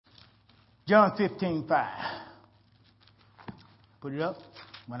John 15:5. Put it up.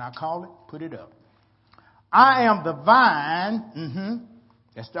 When I call it, put it up. I am the vine.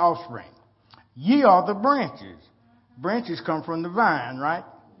 That's the offspring. Ye are the branches. Branches come from the vine, right?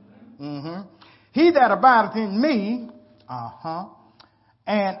 He that abideth in me,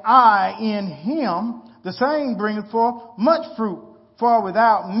 and I in him, the same bringeth forth much fruit. For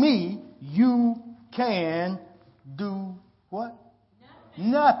without me, you can do what?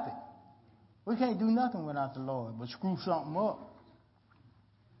 Nothing. We can't do nothing without the Lord, but screw something up.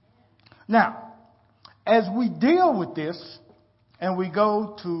 Now, as we deal with this, and we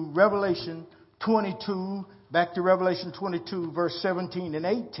go to Revelation 22, back to Revelation 22, verse 17 and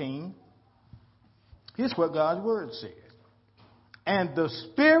 18, here's what God's word says. And the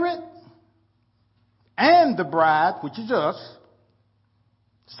Spirit and the bride, which is us,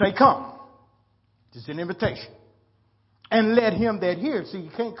 say, come. It's an invitation. And let him that hears. See,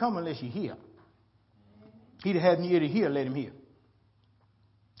 you can't come unless you hear. He that has an ear to hear, let him hear.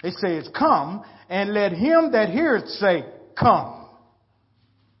 It says, come, and let him that heareth say, come.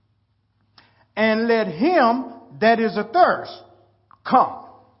 And let him that is athirst come.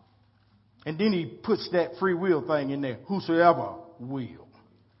 And then he puts that free will thing in there. Whosoever will.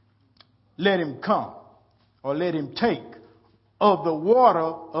 Let him come, or let him take of the water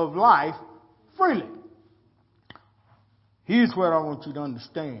of life freely. Here's what I want you to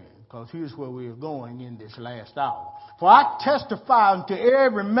understand, because here's where we are going in this last hour. For I testify unto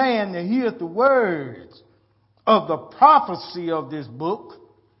every man that heareth the words of the prophecy of this book,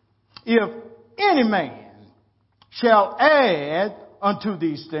 if any man shall add unto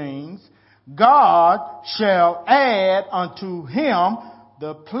these things, God shall add unto him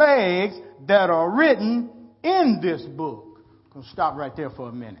the plagues that are written in this book. I'm going to stop right there for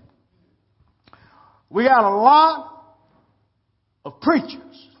a minute. We got a lot of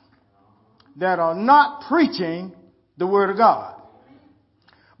preachers that are not preaching the Word of God,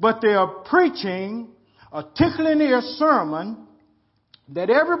 but they are preaching a tickling ear sermon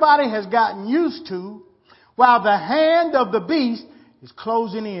that everybody has gotten used to, while the hand of the beast is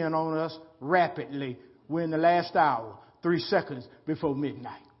closing in on us rapidly. We're in the last hour, 3 seconds before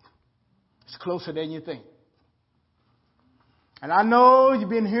midnight. It's closer than you think. And I know you've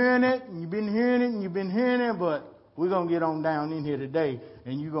been hearing it, and you've been hearing it, and you've been hearing it, but we're going to get on down in here today,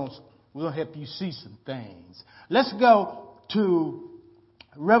 and we'll help you see some things. Let's go to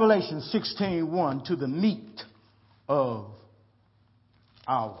Revelation 16:1, to the meat of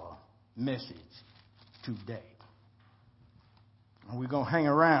our message today. And we're going to hang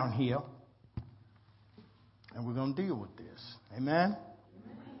around here, and we're going to deal with this. Amen?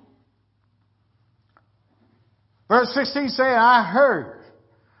 Verse 16 says, I heard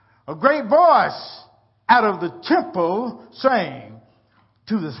a great voice out of the temple saying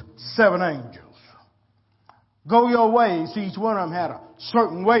to the 7 angels, go your ways. Each one of them had a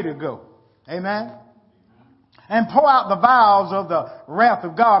certain way to go. Amen? And pour out the vials of the wrath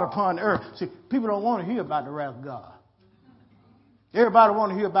of God upon the earth. See, people don't want to hear about the wrath of God. Everybody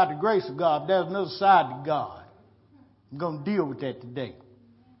want to hear about the grace of God. But there's another side to God. I'm going to deal with that today.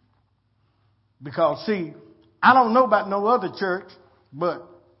 Because, see, I don't know about no other church, but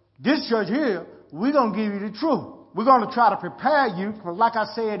this church here, we're going to give you the truth. We're going to try to prepare you, because like I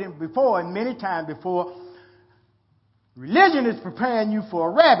said before, and many times before, religion is preparing you for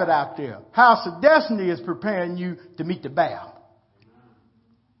a rabbit out there. House of Destiny is preparing you to meet the bear.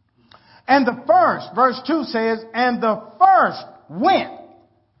 And the first, verse 2 says, and the first went,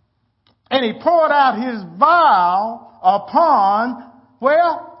 and he poured out his vial upon,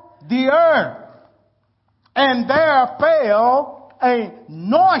 where? The earth. And there fell a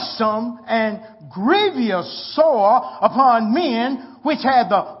noisome and grievous sore upon men which had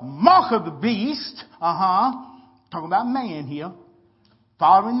the mark of the beast. Talking about man here.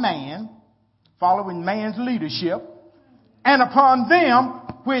 Following man's leadership. And upon them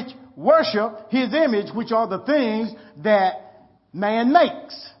which worship his image, which are the things that man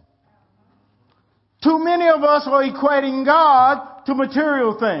makes. Too many of us are equating God to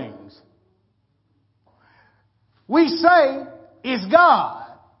material things. We say it's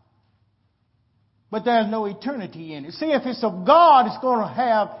God, but there's no eternity in it. See, if it's of God, it's going to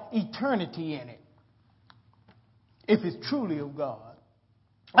have eternity in it. If it's truly of God.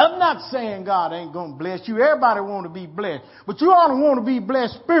 I'm not saying God ain't going to bless you. Everybody want to be blessed. But you ought to want to be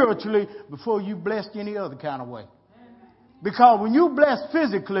blessed spiritually before you blessed any other kind of way. Because when you bless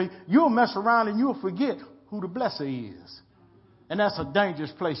physically, you'll mess around and you'll forget who the blesser is. And that's a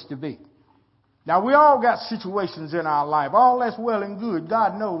dangerous place to be. Now, we all got situations in our life. All that's well and good.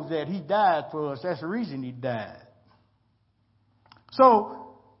 God knows that. He died for us. That's the reason he died.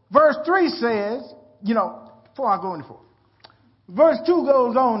 So, Verse 3 says, before I go any further, verse 2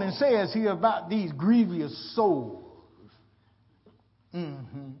 goes on and says here about these grievous sores.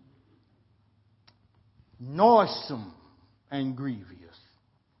 Noisome and grievous.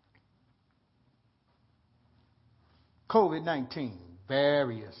 COVID-19,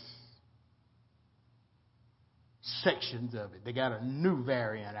 various sections of it. They got a new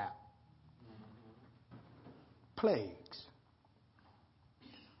variant out. Plagues.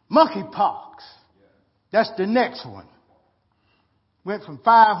 Monkeypox. That's the next one. Went from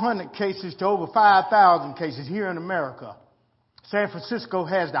 500 cases to over 5,000 cases here in America. San Francisco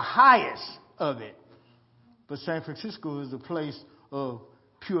has the highest of it. But San Francisco is a place of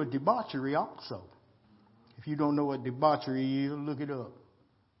pure debauchery also. If you don't know what debauchery is, look it up.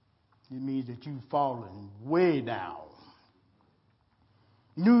 It means that you've fallen way down.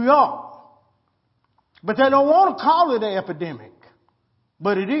 New York. But they don't want to call it an epidemic.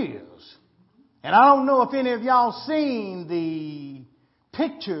 But it is. And I don't know if any of y'all seen the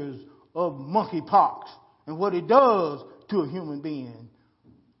pictures of monkeypox and what it does to a human being.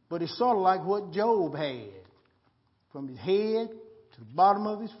 But it's sort of like what Job had. From his head to the bottom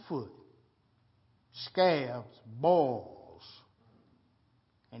of his foot. Scabs, boils.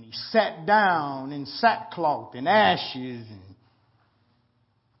 And he sat down in sackcloth and ashes and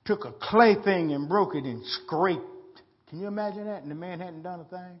took a clay thing and broke it and scraped. Can you imagine that? And the man hadn't done a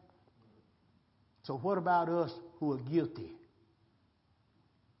thing. So what about us who are guilty?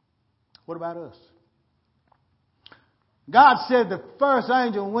 What about us? God said the first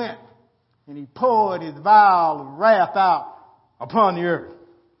angel went and he poured his vial of wrath out upon the earth.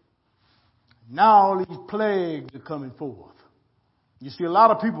 Now all these plagues are coming forth. You see, a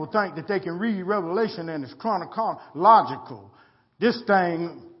lot of people think that they can read Revelation and it's chronological. This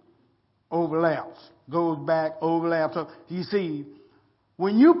thing overlaps, goes back, overlaps. So you see,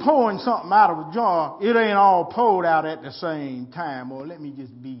 when you pouring something out of a jar, it ain't all poured out at the same time. Or let me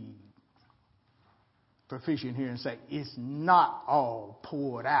just be proficient here and say, it's not all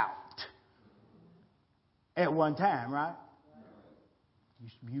poured out at one time, right?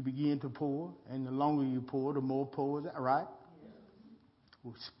 You begin to pour, and the longer you pour, the more pours out, right?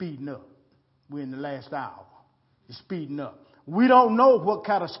 We're speeding up. We're in the last hour. It's speeding up. We don't know what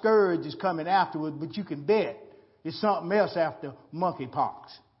kind of scourge is coming afterwards, but you can bet it's something else after monkeypox.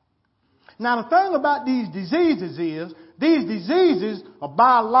 Now, the thing about these diseases is, these diseases are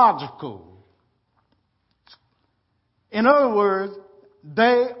biological. In other words,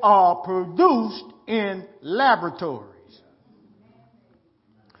 they are produced in laboratories.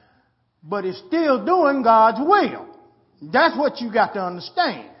 But it's still doing God's will. That's what you got to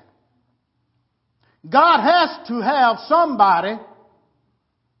understand. God has to have somebody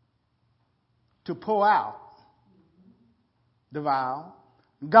to pour out the vial.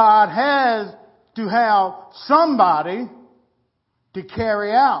 God has to have somebody to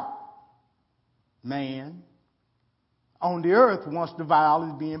carry out man on the earth once the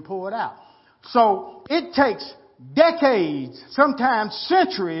vial is being poured out. So it takes decades, sometimes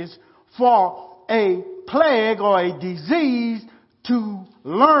centuries, for a plague or a disease to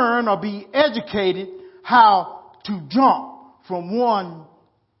learn or be educated how to jump from one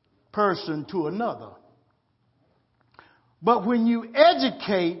person to another. But when you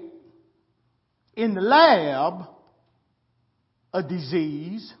educate in the lab a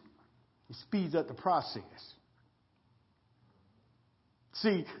disease, it speeds up the process.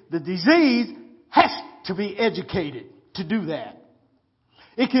 See, the disease has to be educated to do that.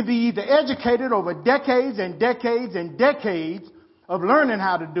 It can be either educated over decades and decades and decades of learning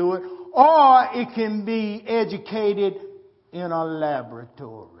how to do it, or it can be educated in a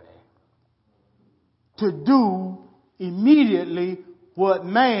laboratory to do immediately what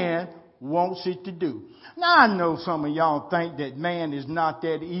man wants it to do. Now, I know some of y'all think that man is not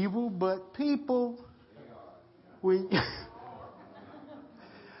that evil, but people, we live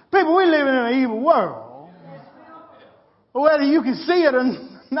in an evil world. Whether you can see it or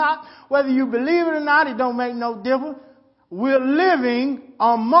not, whether you believe it or not, it don't make no difference. We're living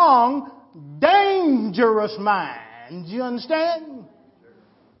among dangerous minds. You understand?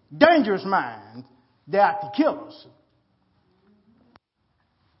 Dangerous minds. They're out to kill us.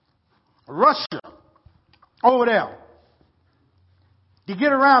 Russia, over there, to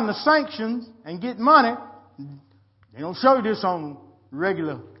get around the sanctions and get money. They don't show you this on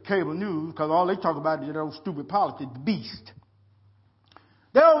regular cable news because all they talk about is those stupid politics, the beast.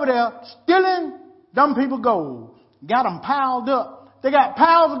 They're over there stealing dumb people gold. Got them piled up. They got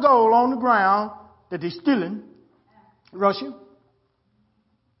piles of gold on the ground that they're stealing, Russia,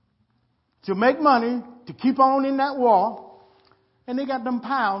 to make money, to keep on in that war. And they got them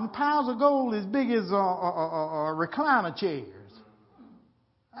piles of gold as big as recliner chairs.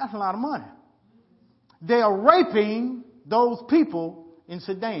 That's a lot of money. They are raping those people in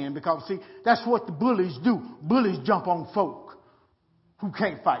Sudan because, see, that's what the bullies do. Bullies jump on folk who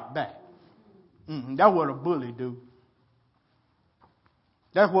can't fight back. That's what a bully do.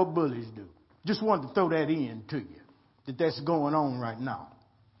 That's what bullies do. Just wanted to throw that in to you, that's going on right now.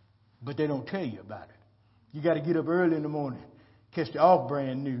 But they don't tell you about it. You got to get up early in the morning, catch the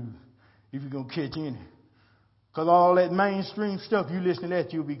off-brand news if you're going to catch any. Because all that mainstream stuff you listen to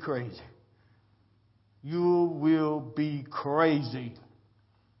that, you'll be crazy. You will be crazy.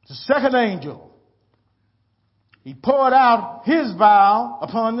 The second angel, he poured out his vial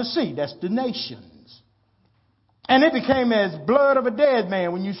upon the sea. That's the nations. And it became as blood of a dead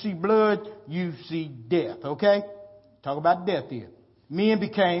man. When you see blood, you see death. Okay? Talk about death here. Men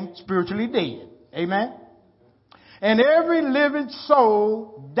became spiritually dead. Amen? And every living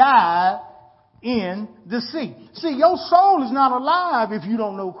soul died in the sea. See, your soul is not alive if you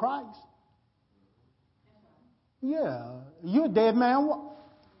don't know Christ. Yeah, you're a dead man.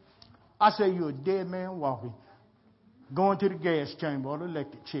 I say you're a dead man walking, going to the gas chamber or the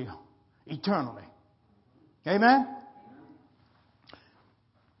electric chair eternally. Amen?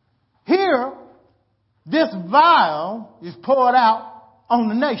 Here, this vial is poured out on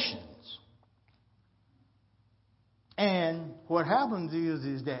the nations. And what happens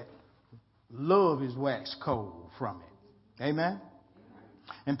is that love is waxed cold from it. Amen?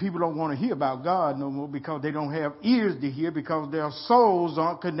 And people don't want to hear about God no more because they don't have ears to hear because their souls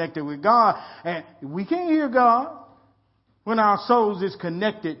aren't connected with God. And we can't hear God when our souls is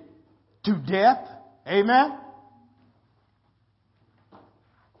connected to death. Amen?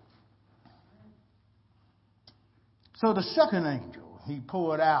 So the second angel, he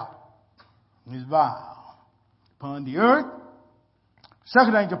poured out his vial upon the earth.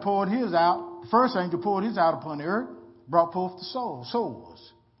 Second angel poured his out. The first angel poured his out upon the earth, brought forth the souls.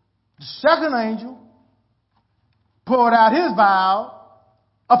 The second angel poured out his vial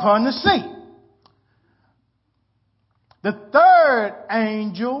upon the sea. The third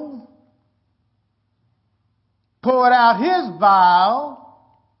angel poured out his vial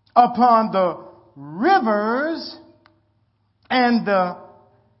upon the rivers, and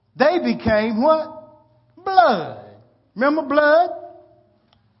they became what? Blood. Remember blood?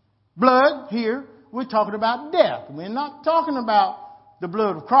 Blood here, we're talking about death. We're not talking about the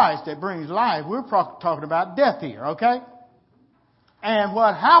blood of Christ that brings life. We're talking about death here, okay? And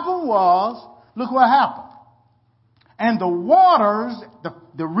what happened was, look what happened. And the waters,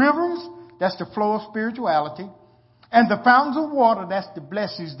 the rivers, that's the flow of spirituality. And the fountains of water, that's the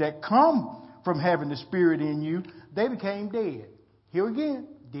blessings that come from having the Spirit in you. They became dead. Here again,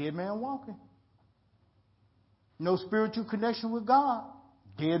 dead man walking. No spiritual connection with God.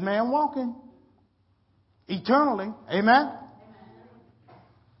 Dead man walking. Eternally. Amen?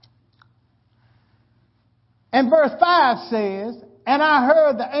 And verse 5 says, and I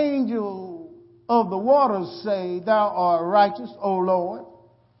heard the angel of the waters say, thou art righteous, O Lord,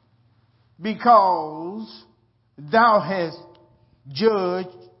 because thou hast judged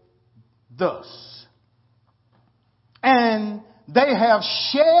thus. And they have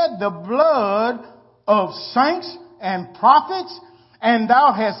shed the blood of saints and prophets, and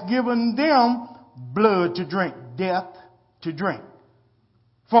thou hast given them blood to drink, death to drink,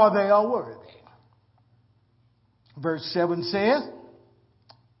 for they are worthy. Verse 7 says,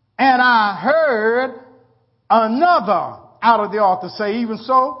 and I heard another out of the altar say, even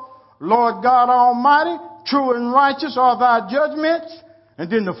so, Lord God Almighty, true and righteous are thy judgments.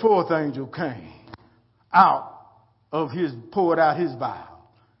 And then the fourth angel came out of poured out his vial,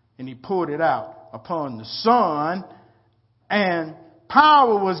 and he poured it out upon the sun, and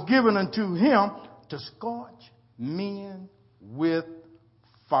power was given unto him to scorch men with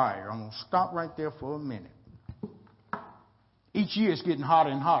fire. I'm going to stop right there for a minute. Each year it's getting hotter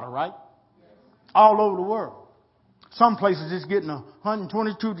and hotter, right? All over the world. Some places it's getting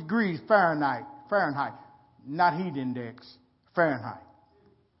 122 degrees Fahrenheit, not heat index, Fahrenheit.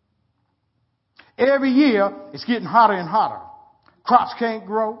 Every year it's getting hotter and hotter. Crops can't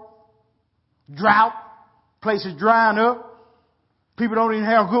grow. Drought. Places drying up. People don't even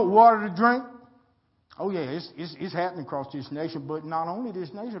have good water to drink. Oh yeah, it's happening across this nation, but not only this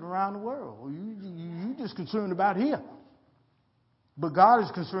nation, around the world. You just concerned about here. But God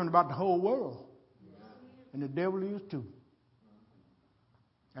is concerned about the whole world. And the devil is too.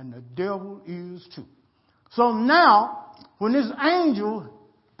 And the devil is too. So now, when this angel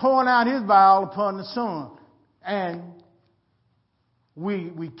pouring out his vial upon the sun, and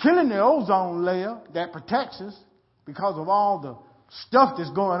we killing the ozone layer that protects us because of all stuff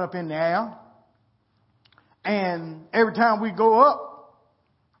that's going up in the air. And every time we go up,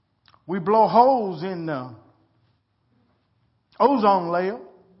 we blow holes in the ozone layer,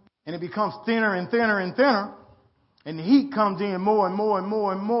 and it becomes thinner and thinner and thinner. And the heat comes in more and more and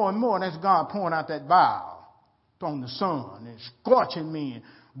more and more and more. And that's God pouring out that bile from the sun and scorching men.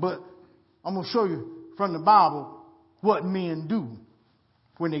 But I'm going to show you from the Bible what men do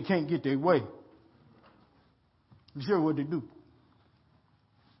when they can't get their way. I'm sure what they do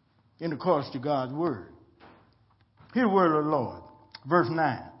in accordance to God's word. Hear the word of the Lord. Verse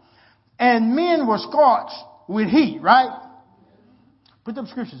 9. And men were scorched with heat, right? Put them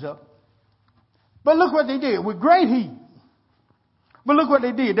scriptures up. But look what they did with great heat. But look what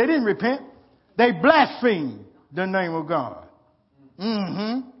they did. They didn't repent. They blasphemed the name of God.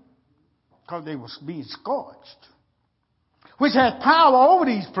 Because they were being scorched. Which has power over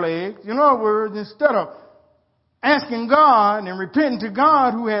these plagues. In other words, instead of asking God and repenting to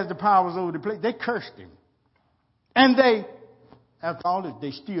God who has the powers over the plague, they cursed him. And they, after all this,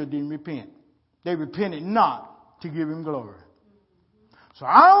 they still didn't repent. They repented not to give him glory. So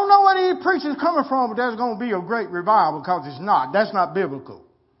I don't know where these preachers coming from, but there's going to be a great revival, because it's not. That's not biblical.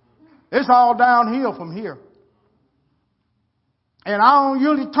 It's all downhill from here. And I don't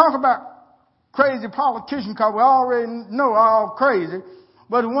usually talk about crazy politicians, because we already know all crazy.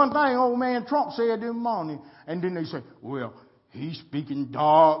 But one thing old man Trump said this morning, and then they say, well, he's speaking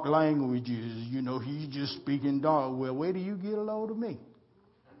dark languages. You know, he's just speaking dark. Well, where do you get a load of me?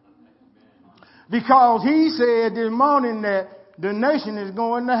 Because he said this morning that the nation is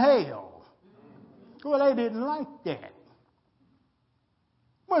going to hell. Well, they didn't like that.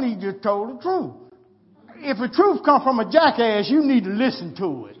 Well, he just told the truth. If the truth comes from a jackass, you need to listen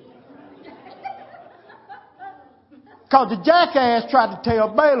to it. Because the jackass tried to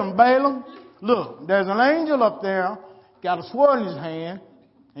tell Balaam, look, there's an angel up there, got a sword in his hand,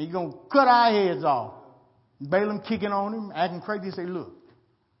 and he's going to cut our heads off. Balaam kicking on him, acting crazy. He said, look,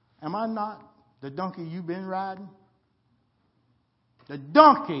 am I not the donkey you've been riding? The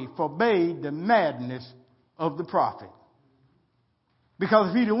donkey forbade the madness of the prophet. Because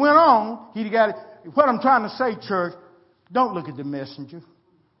if he'd have went on, he'd have got it. What I'm trying to say, church, don't look at the messenger,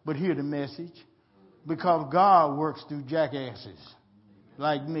 but hear the message. Because God works through jackasses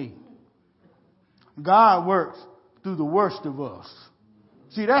like me. God works through the worst of us.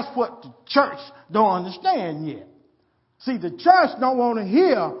 See, that's what the church don't understand yet. See, the church don't want to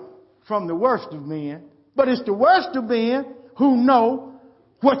hear from the worst of men, but it's the worst of men who know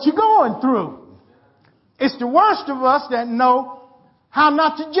what you're going through. It's the worst of us that know how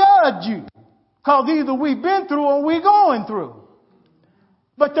not to judge you. Because either we've been through or we're going through.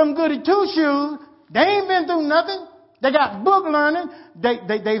 But them goody two-shoes, they ain't been through nothing. They got book learning.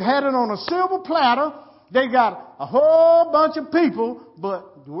 They've had it on a silver platter. They got a whole bunch of people.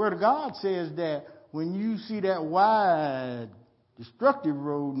 But the Word of God says that when you see that wide, destructive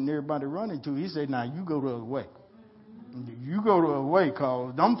road and everybody running to, he said, now you go the other way. You go the other way,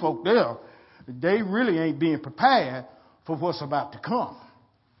 because them folk there, they really ain't being prepared for what's about to come.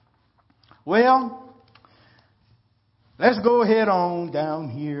 Well, let's go ahead on down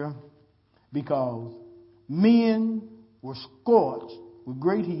here, because men were scorched with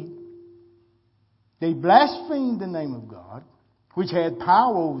great heat. They blasphemed the name of God, which had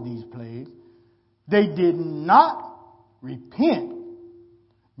power over these plagues. They did not repent,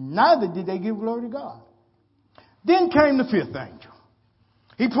 neither did they give glory to God. Then came the fifth angel.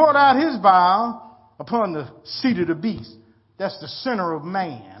 He poured out his vial upon the seat of the beast. That's the center of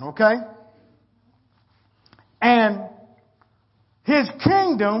man, okay? And his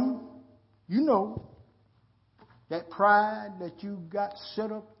kingdom, you know, that pride that you got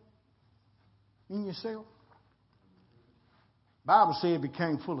set up in yourself. Bible said it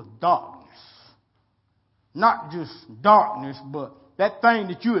became full of darkness. Not just darkness, but that thing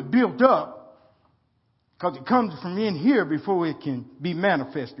that you had built up, because it comes from in here before it can be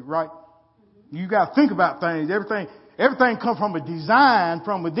manifested, right? You got to think about things. Everything comes from a design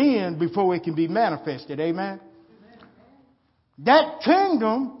from within before it can be manifested. Amen? That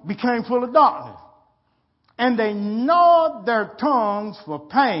kingdom became full of darkness. And they gnawed their tongues for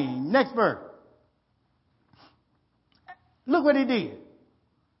pain. Next verse. Look what he did.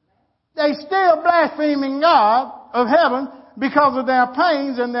 They still blaspheming God of heaven because of their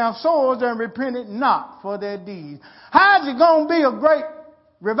pains and their sores, and repented not for their deeds. How's it going to be a great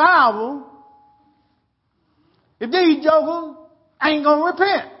revival if these jokers ain't going to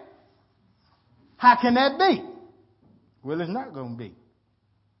repent? How can that be? Well, it's not going to be.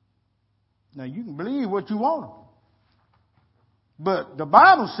 Now, you can believe what you want. But the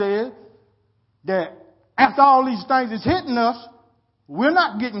Bible says that after all these things is hitting us, we're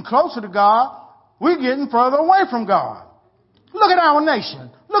not getting closer to God. We're getting further away from God. Look at our nation.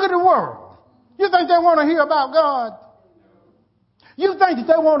 Look at the world. You think they want to hear about God? You think that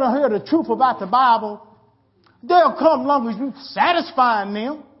they want to hear the truth about the Bible? They'll come long as you satisfying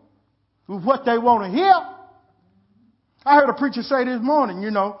them with what they want to hear. I heard a preacher say this morning,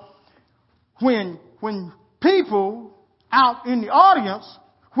 when people out in the audience,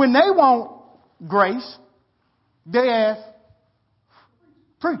 when they want grace, they ask,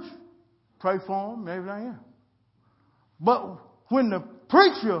 preach, pray for them, everything else. But when the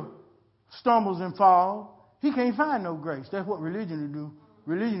preacher stumbles and falls, he can't find no grace. That's what religion will do.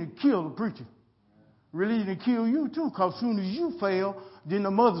 Religion will kill the preacher. Religion will kill you too, because as soon as you fail, then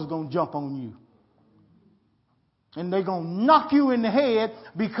the mother's going to jump on you. And they're going to knock you in the head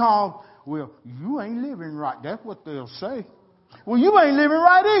because, well, you ain't living right. That's what they'll say. Well, you ain't living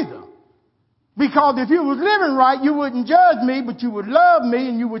right either. Because if you was living right, you wouldn't judge me, but you would love me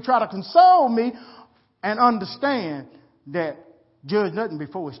and you would try to console me and understand that judge nothing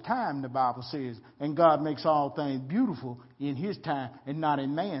before it's time, the Bible says. And God makes all things beautiful in his time and not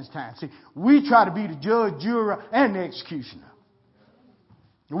in man's time. See, we try to be the judge, juror, and the executioner.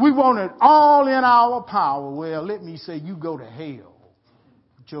 We want it all in our power. Well, let me say, you go to hell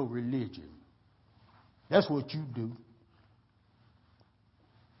with your religion. That's what you do.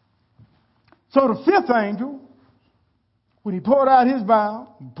 So the fifth angel, when he poured out his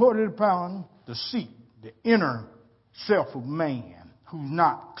vial, he poured it upon the seat, the inner self of man, who's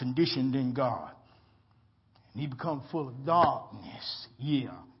not conditioned in God. And he becomes full of darkness.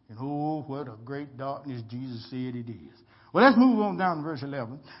 Yeah. And oh, what a great darkness Jesus said it is. Well, let's move on down to verse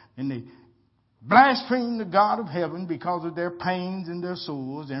 11. And they blasphemed the God of heaven because of their pains and their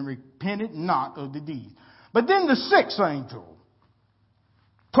sores, and repented not of the deed. But then the sixth angel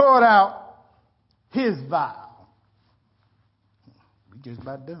poured out his vial. We just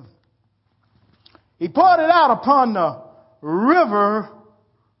about done. He poured it out upon the river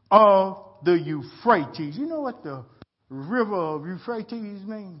of the Euphrates. You know what the river of Euphrates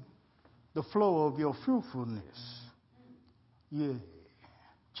means? The flow of your fruitfulness. Yeah.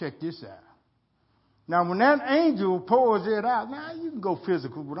 Check this out. Now, when that angel pours it out, now you can go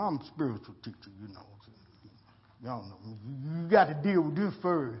physical, but I'm a spiritual teacher, Y'all know. You got to deal with this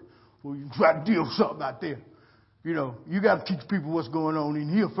first, or you try to deal with something out there. You got to teach people what's going on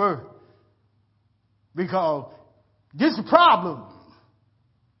in here first. Because this is a problem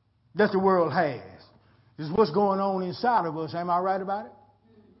that the world has. This is what's going on inside of us. Am I right about it?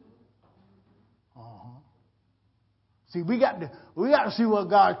 See, we got to see what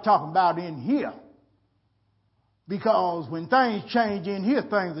God's talking about in here. Because when things change in here,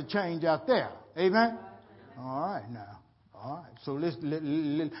 things will change out there. Amen? All right now. All right. So let's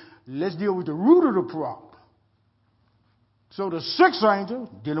deal with the root of the problem. So the sixth angel,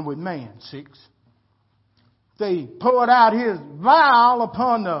 dealing with man, six, they poured out his vial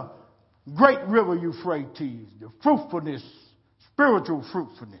upon the great river Euphrates, the fruitfulness, spiritual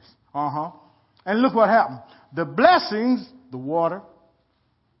fruitfulness. And look what happened. The blessings, the water,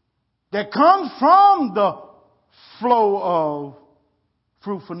 that comes from the flow of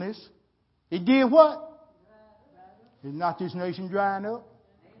fruitfulness, it did what? Is not this nation drying up?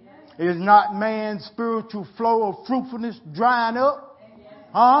 Is not man's spiritual flow of fruitfulness drying up?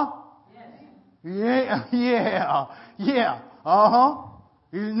 Huh? Yeah.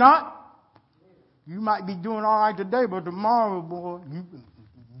 Is it not? You might be doing all right today, but tomorrow, boy,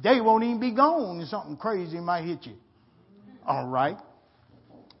 they won't even be gone and something crazy might hit you. All right.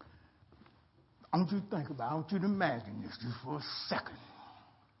 I want you to think about it. I want you to imagine this just for a second.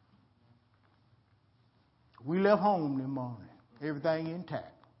 We left home this morning. Everything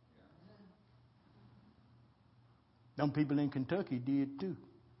intact. Them people in Kentucky did too.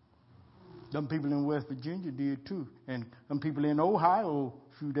 Them people in West Virginia did too. And them people in Ohio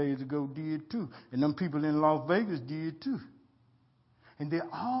a few days ago did too. And them people in Las Vegas did too. And then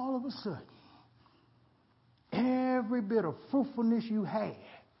all of a sudden, every bit of fruitfulness you had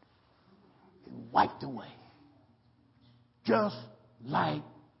is wiped away. Just like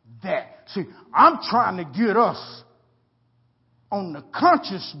that. See, I'm trying to get us on the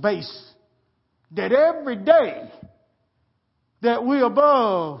conscious base that every day that we're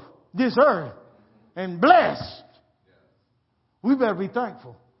above this earth and blessed, we better be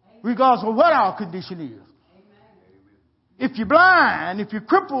thankful, regardless of what our condition is. If you're blind, if you're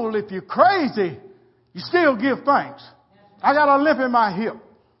crippled, if you're crazy, you still give thanks. I got a limp in my hip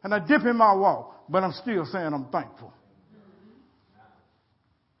and a dip in my walk, but I'm still saying I'm thankful.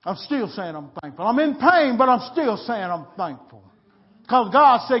 I'm still saying I'm thankful. I'm in pain, but I'm still saying I'm thankful. Because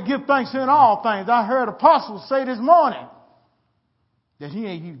God said give thanks in all things. I heard apostles say this morning that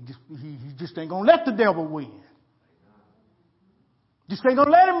he just ain't going to let the devil win. Just ain't going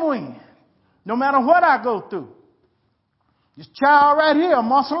to let him win. No matter what I go through. This child right here,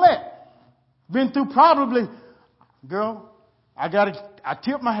 Marcelette, been through probably, girl, I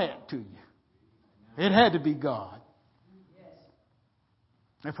tip my hat to you. It had to be God.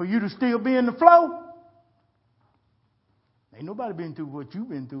 And for you to still be in the flow, ain't nobody been through what you've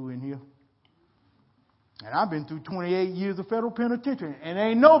been through in here. And I've been through 28 years of federal penitentiary, and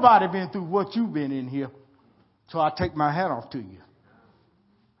ain't nobody been through what you've been in here. So I take my hat off to you.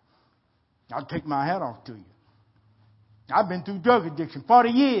 I'll take my hat off to you. I've been through drug addiction 40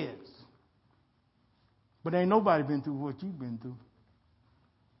 years. But ain't nobody been through what you've been through.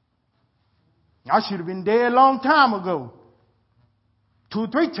 I should have been dead a long time ago. 2 or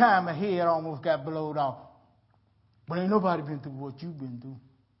 3 times my head almost got blowed off. But ain't nobody been through what you've been through.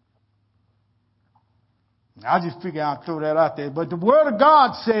 I just figure I'll throw that out there. But the Word of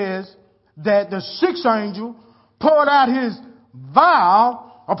God says that the 6th angel poured out his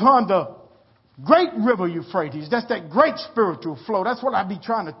vial upon the great river Euphrates. That's that great spiritual flow. That's what I be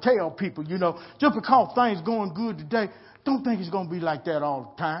trying to tell people, Just because things going good today, don't think it's going to be like that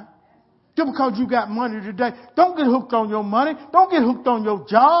all the time. Just because you got money today, don't get hooked on your money. Don't get hooked on your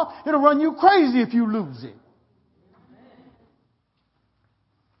job. It'll run you crazy if you lose it.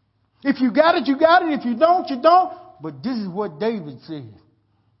 If you got it, you got it. If you don't, you don't. But this is what David said.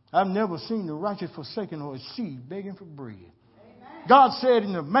 I've never seen the righteous forsaken or his seed begging for bread. Amen. God said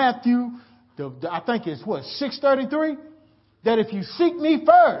in the Matthew, I think it's 6:33, that if you seek me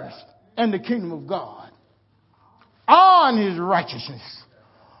first and the kingdom of God, all in his righteousness,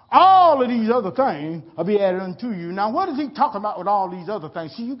 all of these other things will be added unto you. Now, what is he talking about with all these other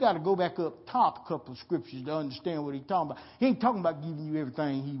things? See, you got to go back up top a couple of scriptures to understand what he's talking about. He ain't talking about giving you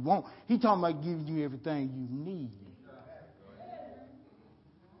everything he wants. He's talking about giving you everything you need.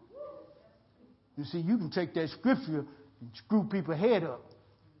 You see, you can take that scripture and screw people's head up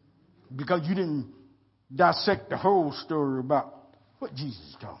because you didn't dissect the whole story about what Jesus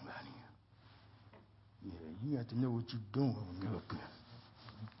is talking about here. Yeah, you have to know what you're doing when you're up here.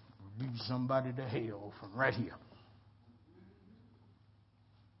 Lead somebody to hell from right here.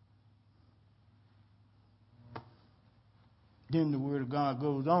 Then the Word of God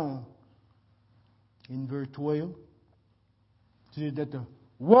goes on in verse 12. It says that the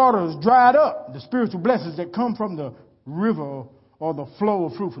waters dried up, the spiritual blessings that come from the river or the flow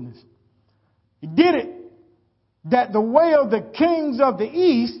of fruitfulness. He did it that the way of the kings of the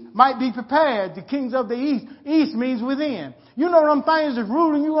east might be prepared. The kings of the east. East means within. You know them things that's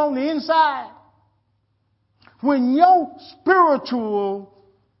ruling you on the inside? When your spiritual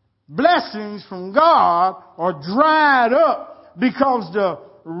blessings from God are dried up because the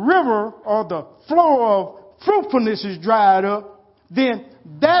river or the flow of fruitfulness is dried up, then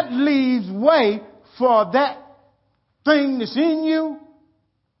that leaves way for that thing that's in you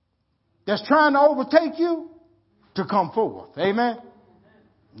that's trying to overtake you to come forth. Amen?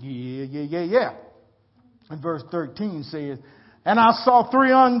 Yeah. And verse 13 says, and I saw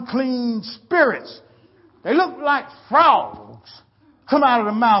 3 unclean spirits. They looked like frogs come out of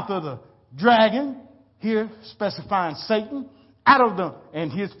the mouth of the dragon, here specifying Satan,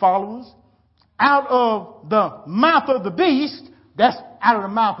 and his followers, out of the mouth of the beast, that's out of the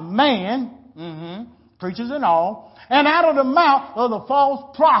mouth of man, preachers and all, and out of the mouth of the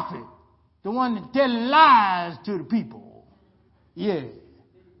false prophet, the one that telling lies to the people. Yeah.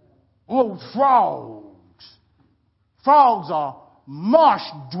 Oh, frogs. Frogs are marsh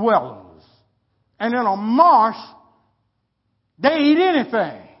dwellers. And in a marsh, they eat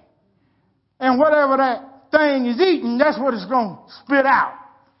anything. And whatever that thing is eating, that's what it's going to spit out.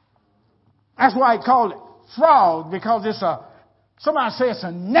 That's why I call it frog, because somebody say it's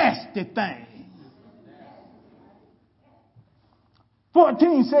a nasty thing.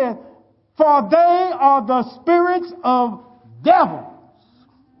 14 says, for they are the spirits of devils.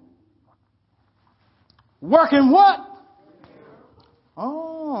 Working what?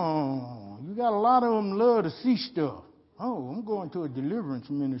 Oh, you got a lot of them love to see stuff. Oh, I'm going to a deliverance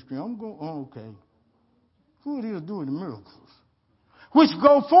ministry. Okay. Who it is doing the miracles? Which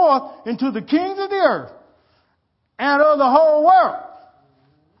go forth into the kings of the earth and of the whole world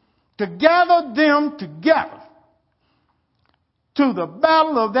to gather them together to the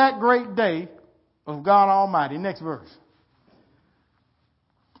battle of that great day of God Almighty. Next verse.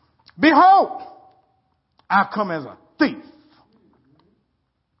 Behold, I come as a thief.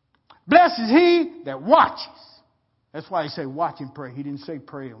 Blessed is he that watches. That's why he said watch and pray. He didn't say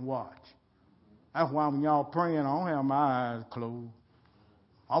pray and watch. That's why when y'all praying, I don't have my eyes closed.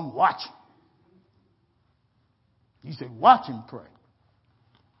 I'm watching. He said watch and pray.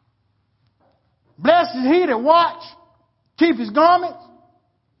 Blessed is he that watch, keep his garments,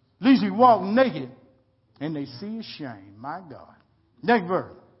 lest he walk naked, and they see his shame. My God. Next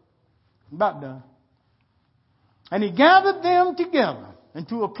verse. About done. And he gathered them together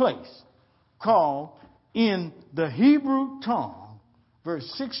into a place called in the Hebrew tongue, verse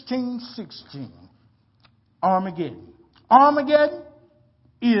 16, Armageddon. Armageddon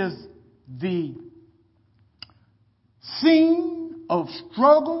is the scene of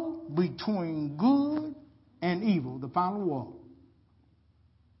struggle between good and evil, the final war.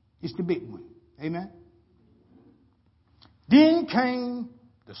 It's the big one. Amen. Then came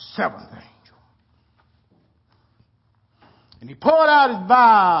the seventh angel. And he poured out his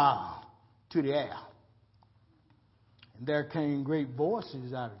vial to the air. And there came great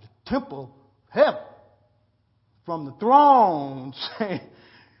voices out of the temple of heaven from the throne saying,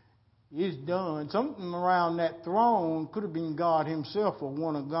 it's done. Something around that throne could have been God himself or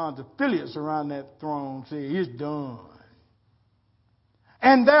one of God's affiliates around that throne saying, it's done.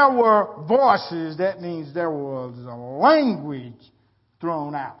 And there were voices, that means there was a language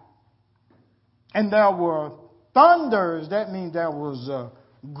thrown out. And there were thunders, that means there was a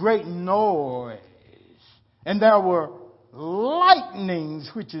great noise. And there were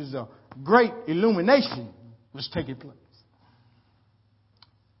lightnings, which is a great illumination was taking place.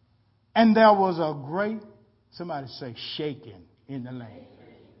 And there was a great, somebody say, shaking in the land.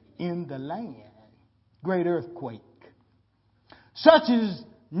 In the land. Great earthquake. Such as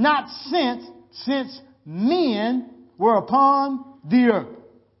not since men were upon the earth.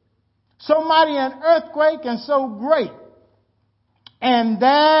 So mighty an earthquake and so great. And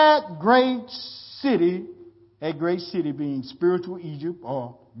that great city being spiritual Egypt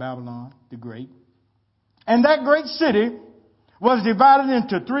or Babylon the Great. And that great city was divided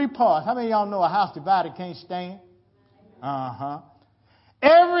into three parts. How many of y'all know a house divided can't stand?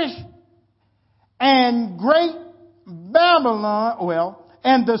 And great Babylon,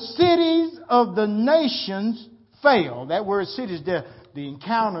 and the cities of the nations fell. That word cities, the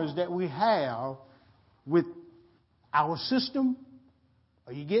encounters that we have with our system.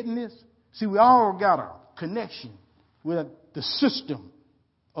 Are you getting this? See, we all got a connection with the system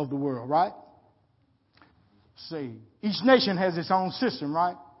of the world, right? See, each nation has its own system,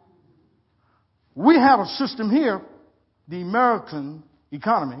 right? We have a system here, the American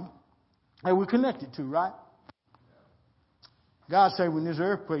economy, that we're connected to, right? God said when this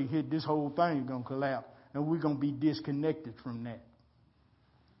earthquake hit, this whole thing is going to collapse, and we're going to be disconnected from that.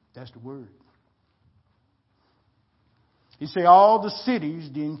 That's the word. He said all the cities,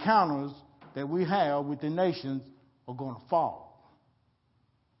 the encounters that we have with the nations are going to fall.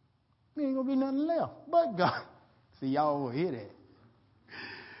 There ain't going to be nothing left but God. See, y'all will hear that.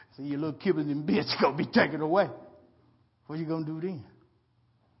 See, your little kibbles and bits are going to be taken away. What you going to do then?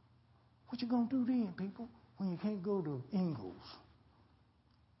 What you going to do then, people, when you can't go to Ingles?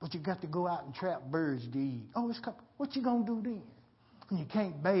 But you got to go out and trap birds to eat. Oh, it's coming. What you going to do then? When you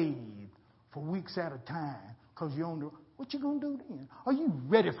can't bathe for weeks at a time because you're on the... What you going to do then? Are you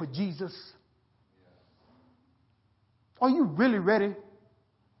ready for Jesus? Are you really ready?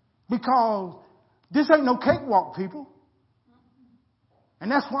 Because this ain't no cakewalk, people.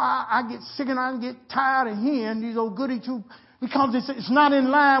 And that's why I get sick and I get tired of hearing these old goody two, because it's not in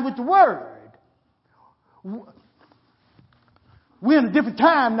line with the word. We're in a different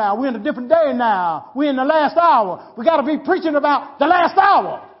time now. We're in a different day now. We're in the last hour. We got to be preaching about the last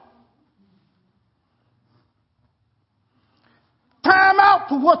hour. Time out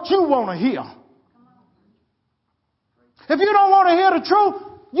for what you want to hear. If you don't want to hear the truth,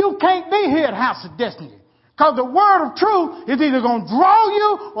 you can't be here at House of Destiny. Because the word of truth is either going to draw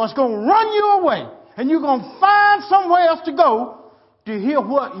you or it's going to run you away. And you're going to find somewhere else to go to hear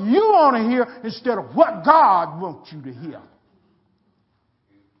what you want to hear instead of what God wants you to hear.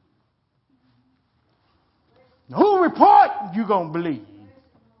 Who report you going to believe?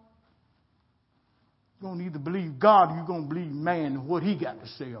 You're going to either believe God or you're going to believe man and what he got to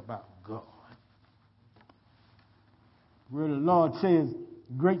say about God. Where the Lord says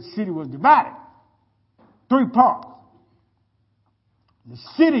the great city was divided. Three parts. The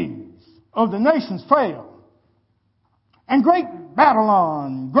cities of the nations fell. And great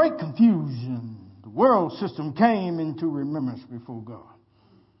Babylon, great confusion. The world system came into remembrance before God.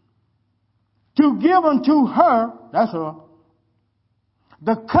 To give unto her, that's her,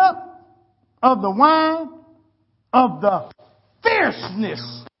 the cup of the wine of the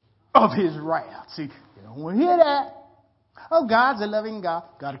fierceness of his wrath. See, you don't want to hear that. Oh, God's a loving God.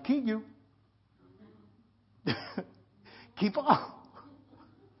 Got to keep you. Keep on.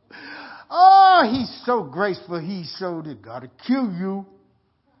 Oh, he's so graceful. He's so good. Got to kill you.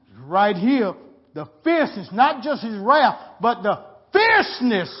 Right here The fierceness, not just his wrath, but the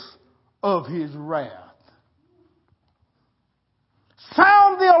fierceness of his wrath.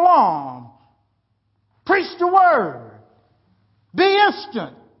 Sound the alarm. Preach the word. Be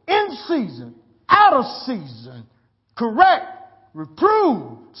instant, in season, out of season. Correct,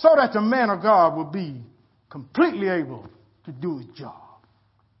 reprove, so that the man of God will be completely able to do his job.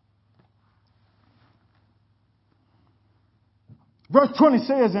 Verse 20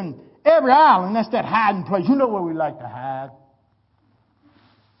 says, in every island, that's that hiding place. You know where we like to hide.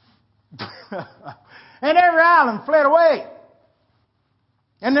 And every island fled away.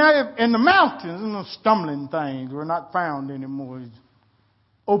 And in the mountains, and those stumbling things were not found anymore. It's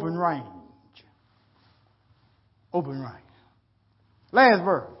open range. Open range. Last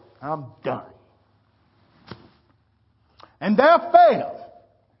verse. I'm done. And there fell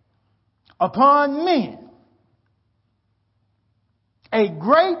upon men a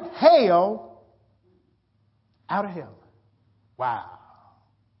great hail out of heaven. Wow.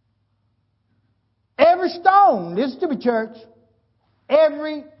 Every stone, listen to me, church,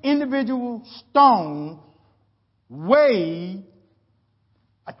 every individual stone weighed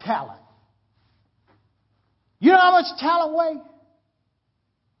a talent. You know how much talent weigh?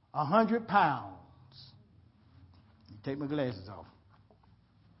 100 pounds. Take my glasses off.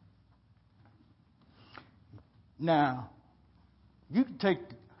 Now, you can take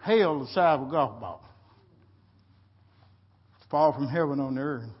hail the size of a golf ball. Fall from heaven on the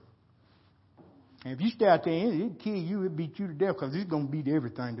earth. And if you stay out there, it'll kill you, it'll beat you to death, because it's going to beat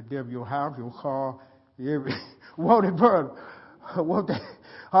everything to death. Your house, your car, won't it, brother? Won't that?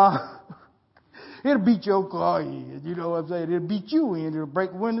 It'll beat your car in. You know what I'm saying? It'll beat you in. It'll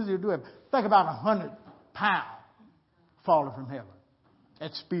break windows. It'll do it. Think about 100 pounds falling from heaven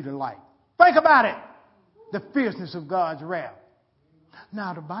at speed of light. Think about it. The fierceness of God's wrath.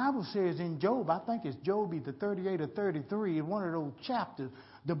 Now, the Bible says in Job, I think it's Job either 38 or 33, in one of those chapters,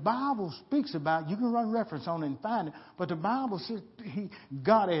 the Bible speaks about, you can run reference on it and find it, but the Bible says,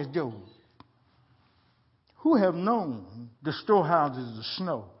 God asked Job, who have known the storehouses of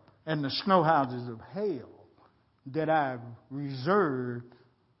snow and the snow houses of hail that I've reserved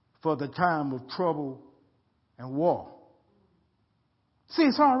for the time of trouble and war? See,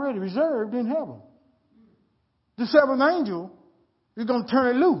 it's already reserved in heaven. The seventh angel is going to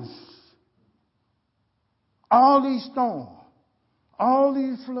turn it loose. All these storms, all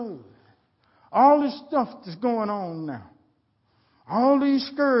these floods, all this stuff that's going on now, all these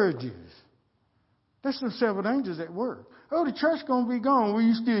scourges, that's the seven angels at work. Oh, the church going to be gone. Well,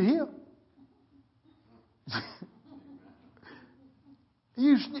 you still here?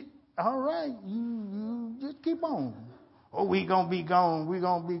 All right, you just keep on. Oh, we going to be gone. We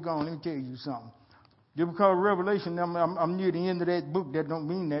going to be gone. Let me tell you something. Just because Revelation, I'm near the end of that book, that don't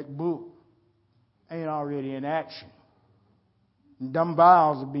mean that book ain't already in action. And them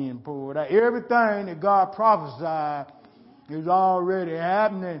vials are being poured out. Everything that God prophesied is already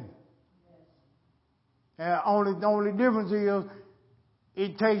happening. And the only difference is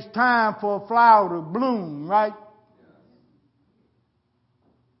it takes time for a flower to bloom, right?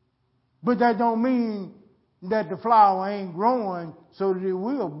 But that don't mean that the flower ain't growing so that it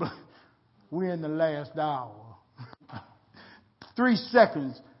will bloom. We're in the last hour. 3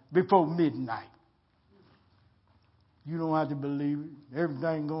 seconds before midnight. You don't have to believe it.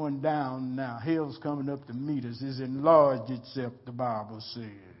 Everything going down now. Hell's coming up to meet us. It's enlarged itself, the Bible says.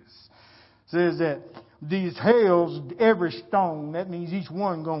 It says that these hails, every stone, that means each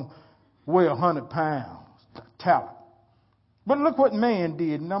one going to weigh 100 pounds. Talent. But look what man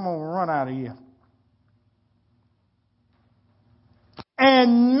did, and I'm going to run out of here.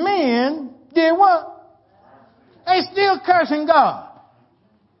 And men did what? They still cursing God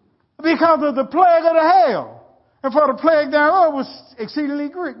because of the plague of the hail. And for the plague thereof was exceedingly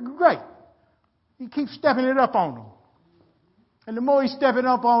great. He keeps stepping it up on them. And the more he's stepping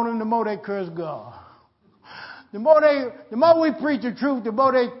up on them, the more they curse God. The more we preach the truth, the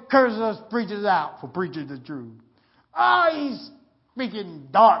more they curse us preachers out for preaching the truth. Oh, he's speaking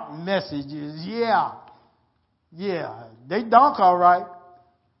dark messages. Yeah. They dark all right.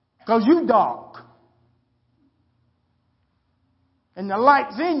 Because you dark. And the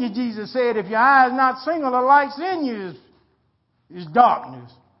light's in you, Jesus said, if your eye's not single, the light's in you is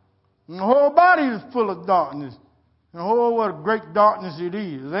darkness. And the whole body is full of darkness. And oh, what a great darkness it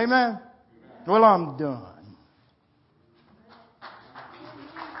is. Amen? Well, I'm done.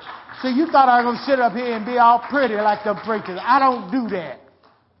 See, you thought I was going to sit up here and be all pretty like the preachers. I don't do that.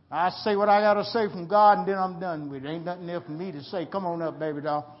 I say what I got to say from God, and then I'm done with it. Ain't nothing else for me to say. Come on up, baby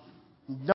doll.